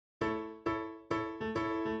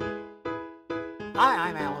Hi,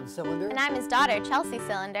 I'm Alan Cylinder. And I'm his daughter, Chelsea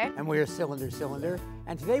Cylinder. And we're Cylinder.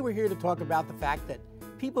 And today we're here to talk about the fact that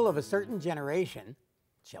people of a certain generation,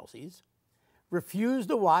 Chelsea's, refuse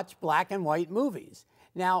to watch black and white movies.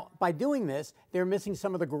 Now, by doing this, they're missing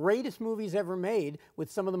some of the greatest movies ever made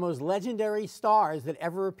with some of the most legendary stars that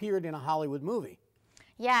ever appeared in a Hollywood movie.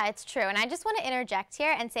 Yeah, it's true. And I just want to interject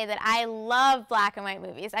here and say that I love black and white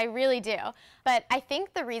movies. I really do. But I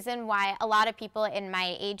think the reason why a lot of people in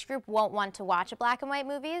my age group won't want to watch a black and white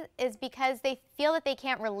movie is because they feel that they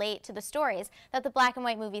can't relate to the stories that the black and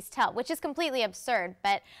white movies tell, which is completely absurd.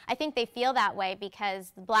 But I think they feel that way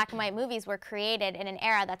because the black and white movies were created in an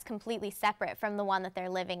era that's completely separate from the one that they're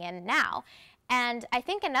living in now. And I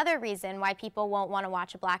think another reason why people won't want to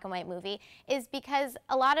watch a black and white movie is because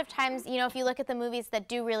a lot of times, you know, if you look at the movies that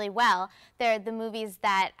do really well, they're the movies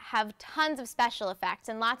that have tons of special effects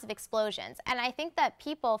and lots of explosions. And I think that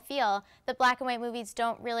people feel that black and white movies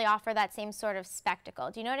don't really offer that same sort of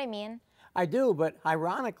spectacle. Do you know what I mean? I do, but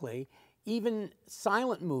ironically, even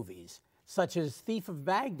silent movies such as Thief of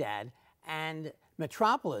Baghdad and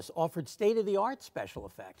Metropolis offered state-of-the-art special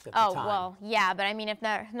effects at the time. Oh, well, yeah, but I mean, if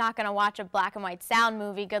they're not going to watch a black and white sound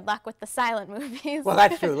movie, good luck with the silent movies. Well,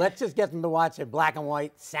 that's true. Let's just get them to watch a black and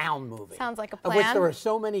white sound movie. Sounds like a plan. Of which there are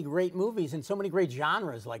so many great movies and so many great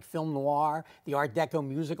genres like film noir, the Art Deco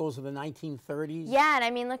musicals of the 1930s. Yeah, and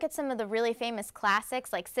I mean, look at some of the really famous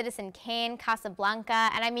classics like Citizen Kane,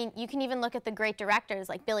 Casablanca, and I mean, you can even look at the great directors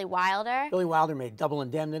like Billy Wilder. Billy Wilder made Double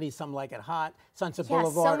Indemnity, Some Like It Hot, Sunset Yeah,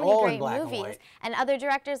 Boulevard, so many all great in black movies. and white. And other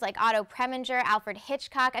directors like Otto Preminger, Alfred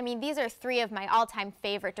Hitchcock. I mean, these are three of my all-time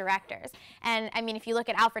favorite directors. And I mean, if you look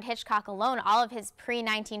at Alfred Hitchcock alone, all of his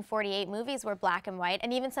pre-1948 movies were black and white,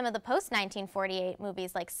 and even some of the post-1948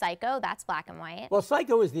 movies like Psycho, that's black and white. Well,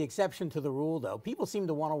 Psycho is the exception to the rule, though. People seem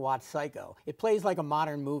to want to watch Psycho. It plays like a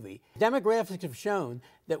modern movie. Demographics have shown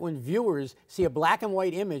that when viewers see a black and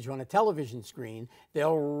white image on a television screen,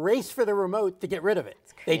 they'll race for the remote to get rid of it.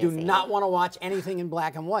 They do not want to watch anything in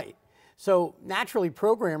black and white. So naturally,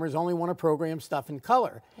 programmers only want to program stuff in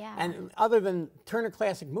color. Yeah. And other than Turner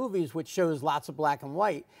Classic Movies, which shows lots of black and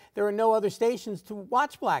white, there are no other stations to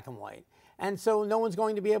watch black and white. And so no one's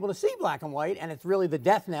going to be able to see black and white, and it's really the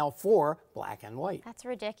death knell for black and white. That's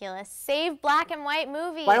ridiculous. Save black and white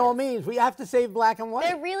movies. By all means, we have to save black and white.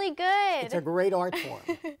 They're really good. It's a great art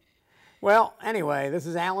form. Well, anyway, this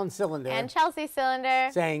is Alan Cylinder. And Chelsea Cylinder.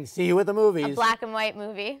 Saying, see you at the movies. A black and white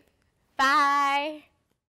movie. Bye.